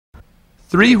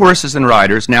Three horses and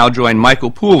riders now join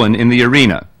Michael Poulin in the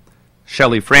arena.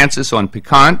 Shelley Francis on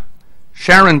Piquant,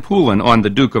 Sharon Poulin on the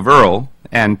Duke of Earl,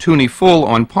 and Toonie Full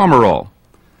on Pomerol.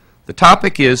 The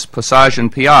topic is Passage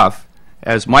and Piaffe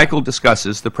as Michael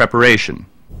discusses the preparation.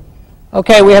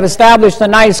 Okay, we have established a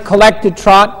nice collected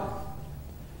trot.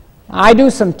 I do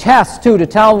some tests too to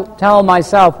tell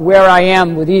myself where I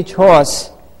am with each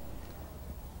horse.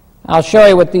 I'll show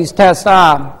you what these tests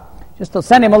are. Just to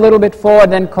send him a little bit forward,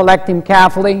 then collect him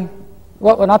carefully.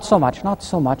 Well, not so much,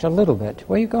 a little bit.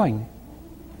 Where are you going?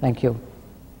 Thank you.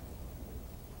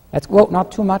 That's, whoa,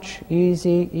 not too much.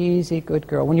 Easy, easy, good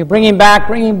girl. When you bring him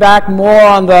back more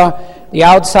on the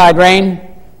outside rein.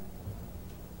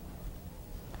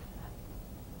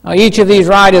 Now, each of these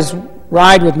riders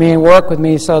ride with me and work with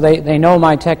me, so they know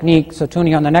my technique. So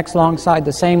Toonie on the next long side,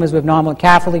 the same as with normal.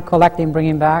 Carefully collect him, bring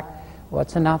him back.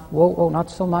 What's enough? Whoa, whoa,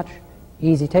 not so much.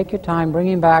 Easy. Take your time. Bring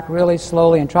him back really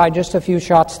slowly and try just a few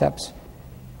short steps.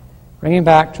 Bring him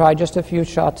back. Try just a few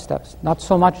short steps. Not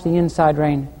so much the inside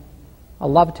rein. A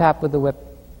love tap with the whip.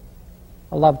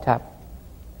 A love tap.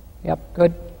 Yep,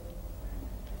 good.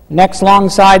 Next long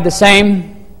side, the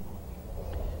same.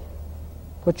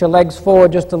 Put your legs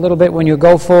forward just a little bit when you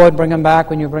go forward. Bring him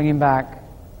back when you bring him back.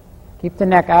 Keep the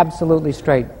neck absolutely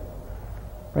straight.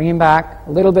 Bring him back.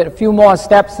 A little bit, a few more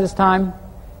steps this time.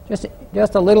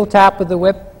 Just a little tap with the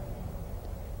whip.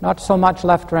 Not so much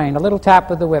left rein. A little tap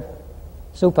with the whip.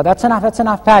 Super. That's enough. That's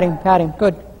enough. Pat him.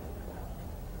 Good.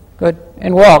 Good.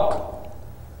 And walk.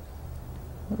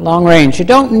 Long range. You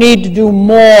don't need to do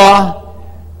more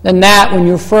than that when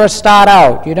you first start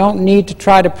out. You don't need to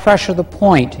try to pressure the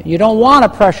point. You don't want to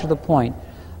pressure the point.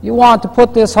 You want to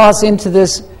put this horse into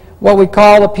this, what we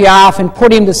call the Piaffe, and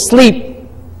put him to sleep.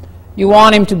 You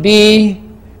want him to be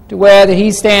to where that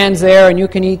he stands there and you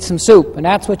can eat some soup, and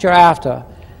that's what you're after.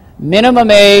 Minimum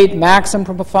aid,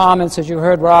 maximum performance, as you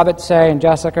heard Robert say and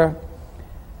Jessica.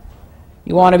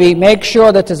 You want to make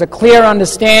sure that there's a clear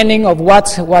understanding of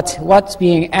what's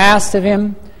being asked of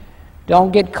him.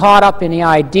 Don't get caught up in the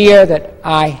idea that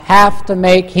I have to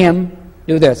make him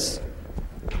do this.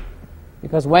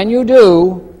 Because when you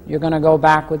do, you're going to go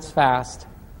backwards fast.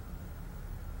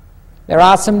 There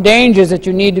are some dangers that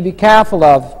you need to be careful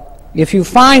of. If you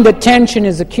find that tension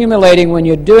is accumulating when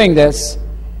you're doing this,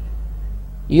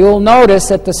 you'll notice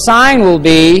that the sign will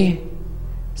be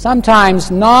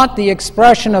sometimes not the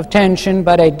expression of tension,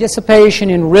 but a dissipation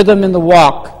in rhythm in the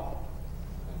walk.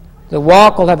 The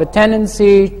walk will have a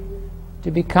tendency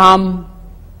to become,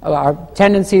 a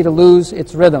tendency to lose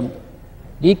its rhythm.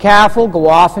 Be careful, go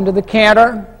off into the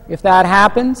canter if that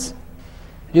happens.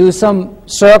 Do some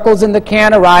circles in the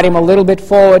canter, ride him a little bit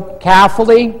forward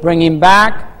carefully, bring him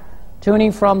back.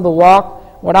 Tuning from the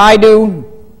walk. What I do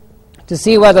to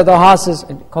see whether the horse is,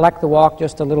 collect the walk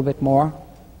just a little bit more.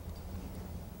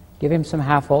 Give him some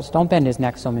half holds. Don't bend his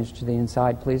neck so much to the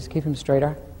inside, please. Keep him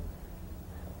straighter.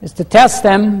 Is to test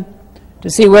them to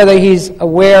see whether he's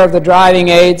aware of the driving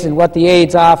aids and what the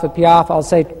aids are for Piaffe. I'll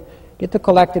say, get the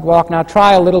collected walk. Now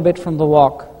try a little bit from the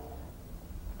walk.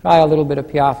 Try a little bit of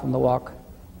Piaffe from the walk.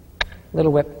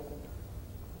 Little whip.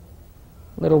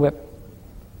 Little whip.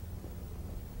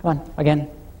 Come on, again.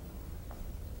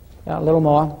 Yeah, a little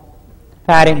more.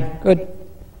 Pat him. Good.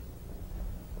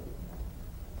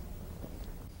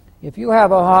 If you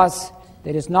have a horse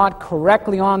that is not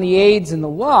correctly on the aids in the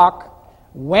walk,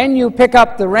 when you pick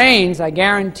up the reins, I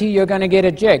guarantee you're going to get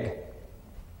a jig.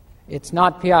 It's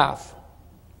not Piaffe.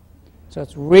 So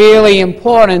it's really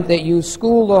important that you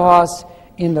school the horse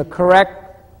in the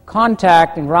correct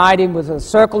contact and ride him with the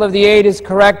circle of the aid is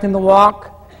correct in the walk,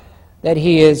 that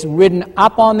he is ridden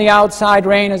up on the outside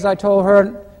rein, as I told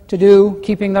her to do,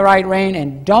 keeping the right rein,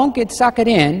 and don't get suckered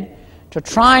in to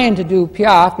trying to do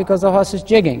Piaffe because the horse is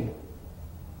jigging.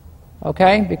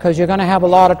 Okay? Because you're going to have a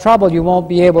lot of trouble. You won't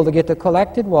be able to get the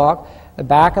collected walk. The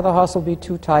back of the horse will be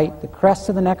too tight. The crest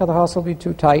of the neck of the horse will be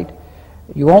too tight.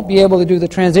 You won't be able to do the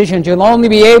transitions. You'll only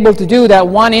be able to do that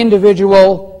one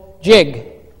individual jig.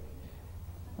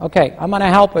 Okay, I'm going to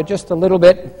help her just a little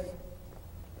bit.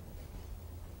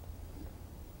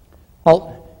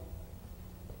 Halt.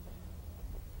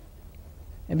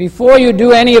 And before you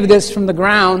do any of this from the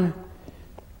ground,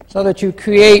 so that you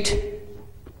create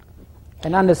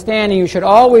an understanding, you should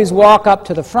always walk up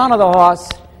to the front of the horse,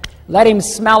 let him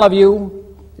smell of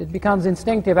you. It becomes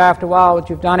instinctive after a while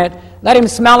that you've done it. Let him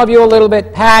smell of you a little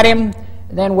bit, pat him,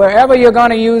 and then wherever you're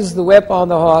going to use the whip on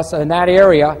the horse in that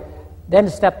area, then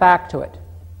step back to it.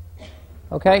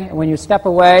 Okay? And when you step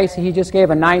away, see, he just gave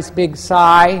a nice big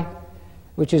sigh,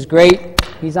 which is great.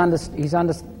 He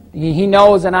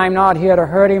knows that I'm not here to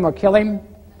hurt him or kill him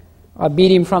or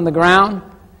beat him from the ground.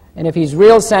 And if he's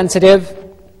real sensitive,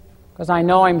 because I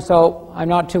know him, so I'm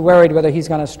not too worried whether he's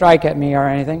going to strike at me or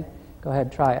anything. Go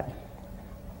ahead, try it.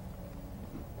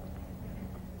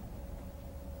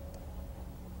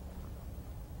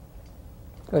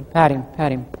 Good, pat him,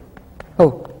 pat him.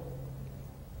 Oh.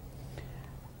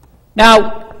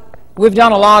 Now, we've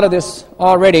done a lot of this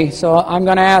already, so I'm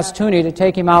going to ask Toonie to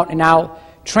take him out and now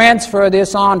transfer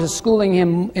this on to schooling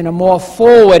him in a more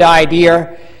forward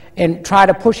idea and try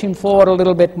to push him forward a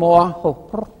little bit more.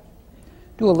 Oh.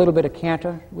 Do a little bit of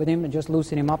canter with him and just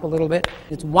loosen him up a little bit.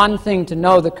 It's one thing to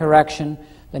know the correction.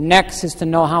 The next is to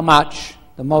know how much.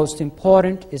 The most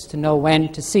important is to know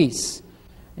when to cease.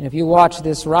 And if you watch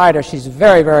this rider, she's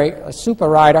a super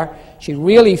rider. She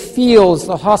really feels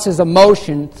the horse's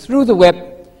emotion through the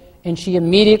whip, and she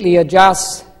immediately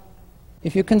adjusts.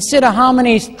 If you consider how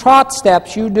many trot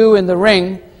steps you do in the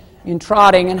ring in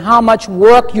trotting and how much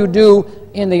work you do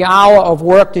in the hour of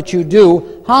work that you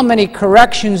do, how many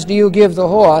corrections do you give the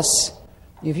horse?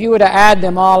 If you were to add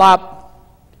them all up,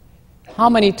 how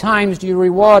many times do you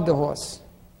reward the horse?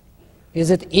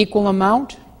 Is it equal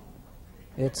amount?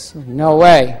 It's no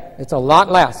way. It's a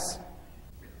lot less.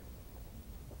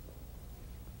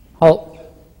 Halt.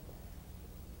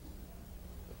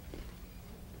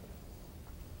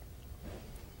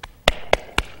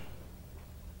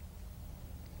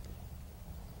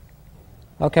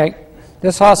 Okay,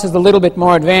 this horse is a little bit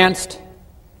more advanced,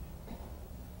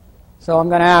 so I'm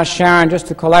going to ask Sharon just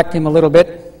to collect him a little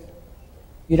bit.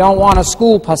 You don't want to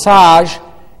school Passage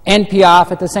and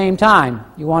Piaffe at the same time.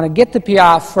 You want to get the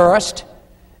Piaffe first,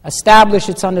 establish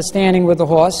its understanding with the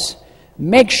horse,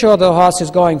 make sure the horse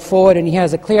is going forward and he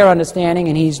has a clear understanding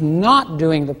and he's not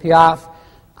doing the Piaffe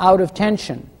out of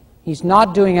tension. He's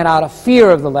not doing it out of fear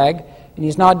of the leg, and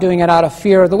he's not doing it out of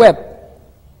fear of the whip,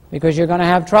 because you're going to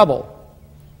have trouble.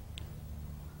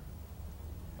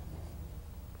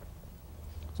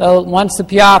 So once the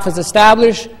Piaffe is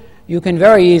established, you can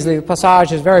very easily, the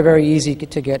Passage is very, very easy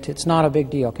to get. It's not a big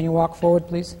deal. Can you walk forward,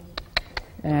 please?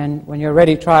 And when you're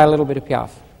ready, try a little bit of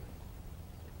Piaffe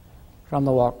from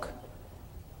the walk.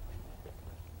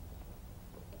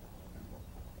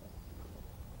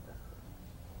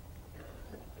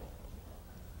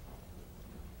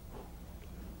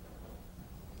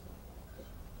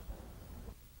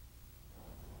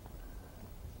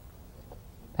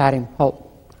 Pat him, halt.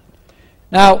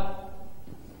 Now,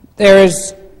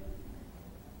 there's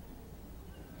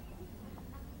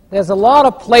a lot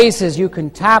of places you can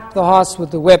tap the horse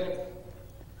with the whip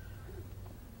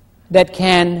that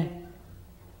can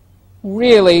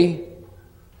really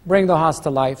bring the horse to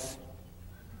life.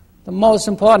 The most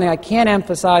important thing, I can't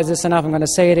emphasize this enough, I'm going to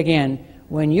say it again.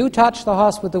 When you touch the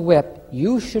horse with the whip,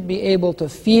 you should be able to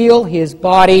feel his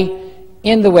body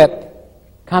in the whip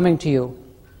coming to you,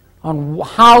 on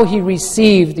how he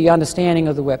received the understanding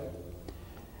of the whip.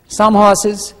 Some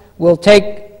horses will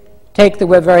take the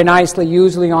whip very nicely,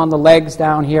 usually on the legs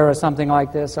down here or something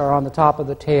like this, or on the top of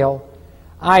the tail.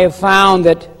 I have found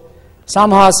that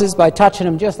some horses, by touching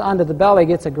them just under the belly,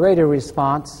 gets a greater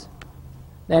response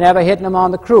than ever hitting them on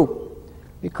the croup.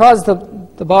 Because the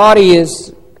body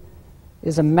is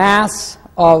a mass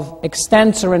of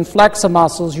extensor and flexor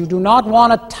muscles, you do not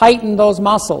want to tighten those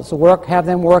muscles, have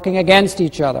them working against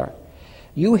each other.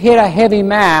 You hit a heavy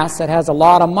mass that has a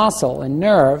lot of muscle and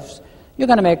nerves, you're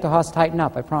going to make the horse tighten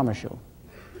up, I promise you.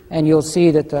 And you'll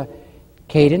see that the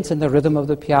cadence and the rhythm of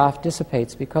the Piaffe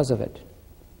dissipates because of it.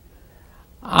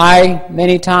 I,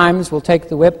 many times, will take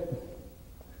the whip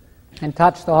and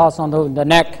touch the horse on the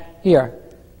neck here.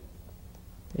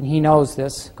 And he knows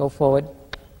this. Go forward.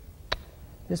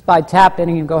 Just by tapping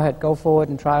him, go ahead, go forward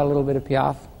and try a little bit of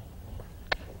Piaffe.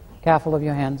 Careful of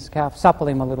your hands. Supple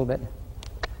him a little bit.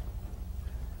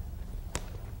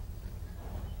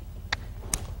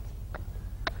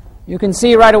 You can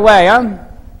see right away,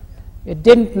 it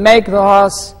didn't make the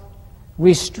horse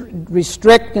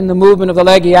restrict in the movement of the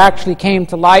leg. He actually came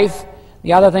to life.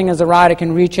 The other thing is the rider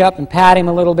can reach up and pat him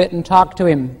a little bit and talk to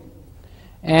him.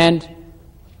 And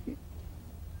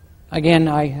again,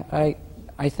 I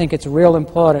think it's real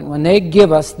important. When they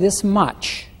give us this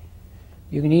much,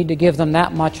 you need to give them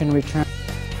that much in return.